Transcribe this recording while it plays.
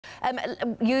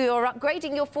You're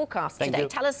upgrading your forecast Thank today. you.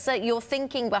 Tell us your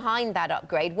thinking behind that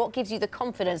upgrade. What gives you the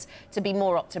confidence to be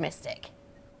more optimistic?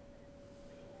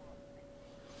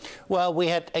 Well, we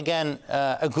had, again,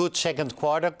 a good second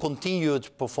quarter, continued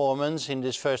performance in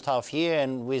this first half year,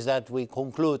 and with that we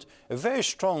conclude a very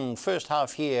strong first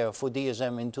half year for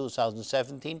DSM in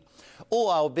 2017. All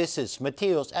our business,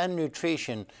 materials and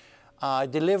nutrition, are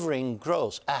delivering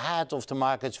growth ahead of the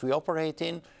markets we operate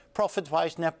in.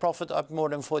 Profit-wise, net profit up more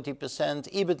than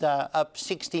 40%, EBITDA up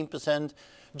 16%,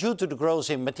 due to the growth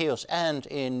in materials and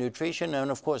in nutrition,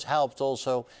 and of course helped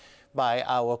also by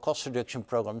our cost reduction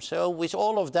program. So with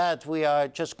all of that, we are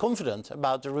just confident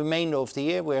about the remainder of the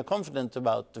year. We are confident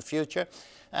about the future,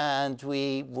 and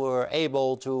we were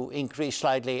able to increase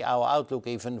slightly our outlook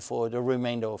even for the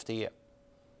remainder of the year.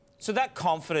 So that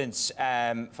confidence,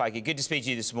 Feike, good to speak to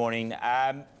you this morning.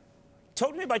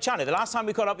 Talk to me about China. The last time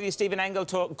we caught up with you, Stephen Engel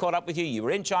caught up with you. You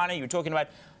were in China. You were talking about,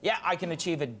 yeah, I can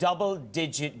achieve a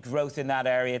double-digit growth in that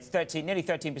area. It's nearly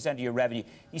 13% of your revenue.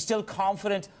 You still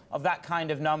confident of that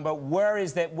kind of number? Where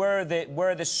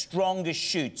are the strongest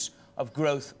shoots of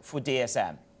growth for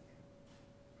DSM?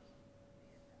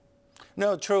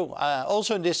 No, true.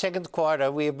 Also in the second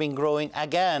quarter, we have been growing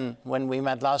again. When we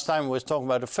met last time, we was talking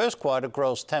about the first quarter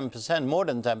growth 10%, more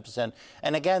than 10%.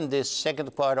 And again, this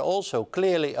second quarter also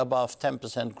clearly above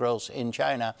 10% growth in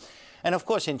China. And of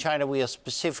course, in China, we are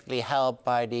specifically helped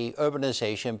by the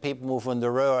urbanization. People move from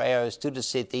the rural areas to the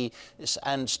city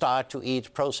and start to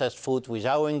eat processed food with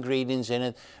our ingredients in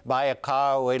it, buy a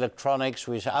car or electronics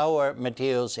with our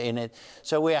materials in it.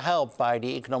 So we are helped by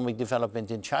the economic development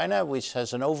in China, which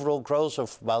has an overall growth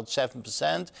of about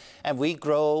 7%. And we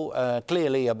grow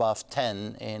clearly above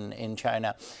 10% in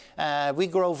China. We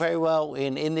grow very well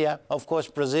in India. Of course,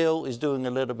 Brazil is doing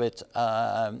a little bit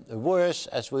worse,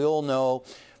 as we all know.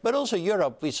 But also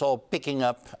Europe, we saw picking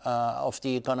up of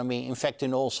the economy, in fact,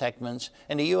 in all segments.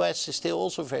 And the US is still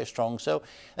also very strong. So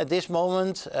at this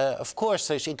moment, of course,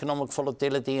 there's economic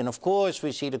volatility. And of course,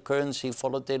 we see the currency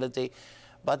volatility.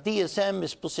 But DSM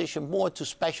is positioned more to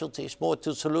specialties, more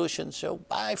to solutions. So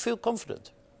I feel confident.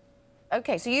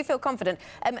 OK, so you feel confident.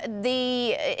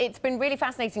 It's been really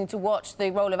fascinating to watch the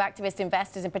role of activist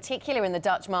investors, in particular in the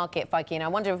Dutch market, Feike, and I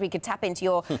wonder if we could tap into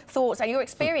your thoughts and your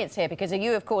experience here, because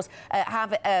you, of course,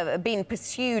 have been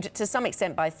pursued to some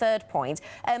extent by Third Point.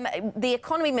 The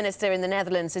economy minister in the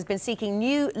Netherlands has been seeking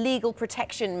new legal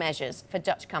protection measures for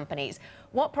Dutch companies.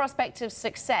 What prospect of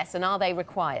success, and are they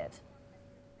required?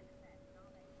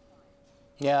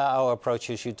 Yeah, our approach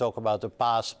is you talk about the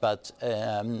past, but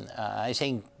I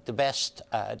think the best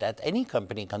that any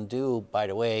company can do, by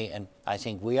the way, and I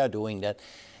think we are doing that,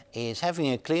 is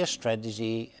having a clear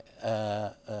strategy,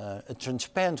 a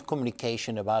transparent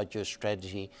communication about your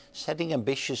strategy, setting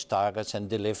ambitious targets and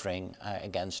delivering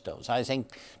against those. I think,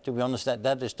 to be honest,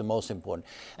 that is the most important.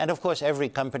 And of course, every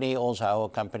company, also our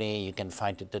company, you can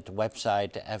find it at the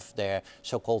website, have their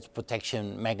so-called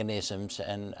protection mechanisms,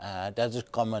 and that is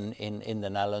common in the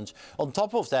Netherlands. On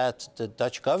top of that, the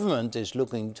Dutch government is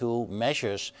looking to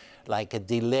measures like a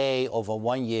delay of a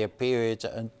one-year period,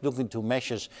 and looking to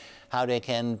measures how they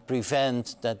can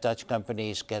prevent that Dutch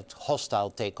companies get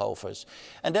hostile takeovers.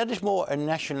 And that is more a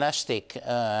nationalistic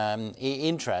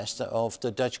interest of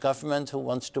the Dutch government, who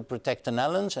wants to protect the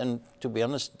Netherlands, and to be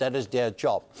honest, that is their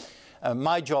job.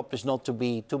 My job is not to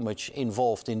be too much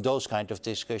involved in those kind of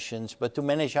discussions, but to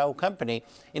manage our company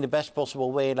in the best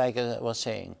possible way, like I was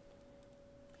saying.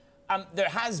 There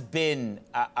has been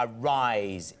a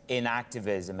rise in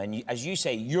activism, and as you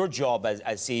say, your job as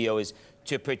CEO is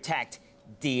to protect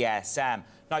DSM.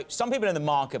 Now, some people in the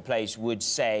marketplace would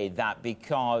say that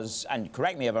because, and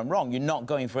correct me if I'm wrong, you're not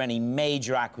going for any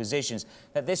major acquisitions,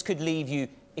 that this could leave you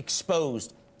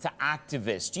exposed to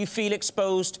activists. Do you feel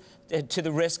exposed to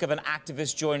the risk of an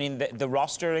activist joining the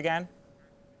roster again?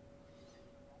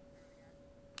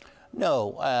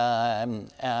 No,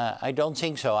 I don't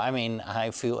think so. I mean,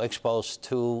 I feel exposed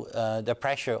to the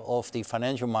pressure of the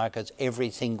financial markets every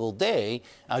single day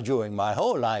during my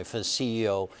whole life as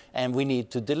CEO, and we need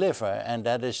to deliver, and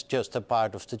that is just a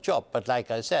part of the job. But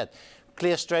like I said,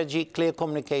 clear strategy, clear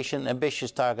communication,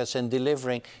 ambitious targets, and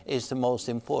delivering is the most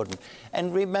important.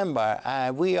 And remember,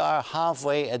 we are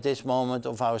halfway at this moment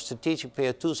of our strategic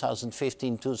period,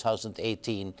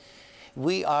 2015-2018.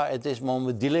 We are at this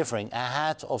moment delivering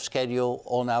ahead of schedule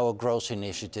on our growth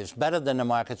initiatives, better than the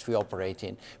markets we operate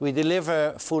in. We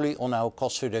deliver fully on our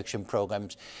cost reduction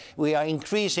programs. We are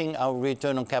increasing our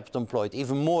return on capital employed,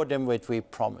 even more than what we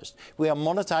promised. We are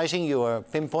monetizing, you are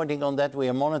pinpointing on that, we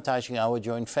are monetizing our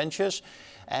joint ventures.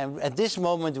 And at this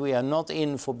moment, we are not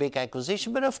in for big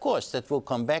acquisition, but of course, that will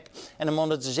come back. And the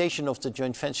monetization of the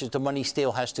joint ventures, the money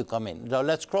still has to come in. So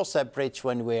let's cross that bridge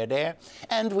when we are there.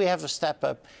 And we have a step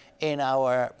up in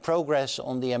our progress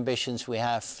on the ambitions. We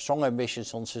have strong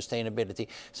ambitions on sustainability.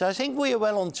 So I think we are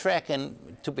well on track, and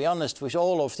to be honest, with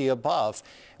all of the above,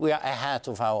 we are ahead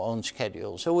of our own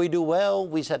schedule. So we do well.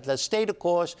 We said, let's stay the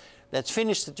course, let's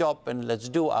finish the job, and let's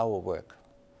do our work.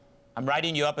 I'm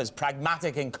writing you up as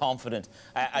pragmatic and confident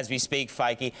as we speak,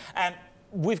 Feike.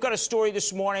 We've got a story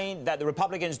this morning that the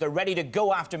Republicans, they're ready to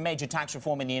go after major tax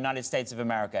reform in the United States of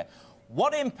America.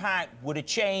 What impact would a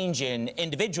change in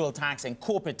individual tax and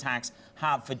corporate tax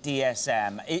have for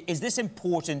DSM? Is this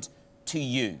important to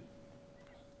you?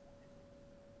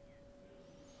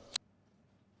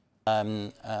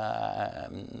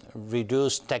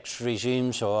 Reduced tax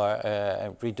regimes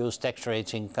or reduced tax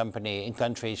rates in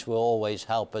countries will always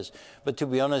help us. But to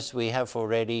be honest, we have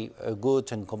already a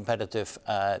good and competitive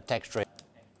tax rate.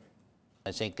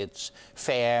 I think it's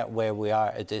fair where we are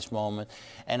at this moment,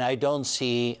 and I don't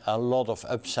see a lot of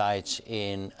upsides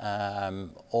in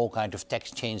all kinds of tax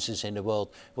changes in the world,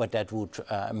 what that would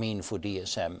mean for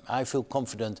DSM. I feel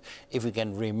confident if we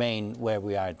can remain where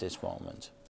we are at this moment.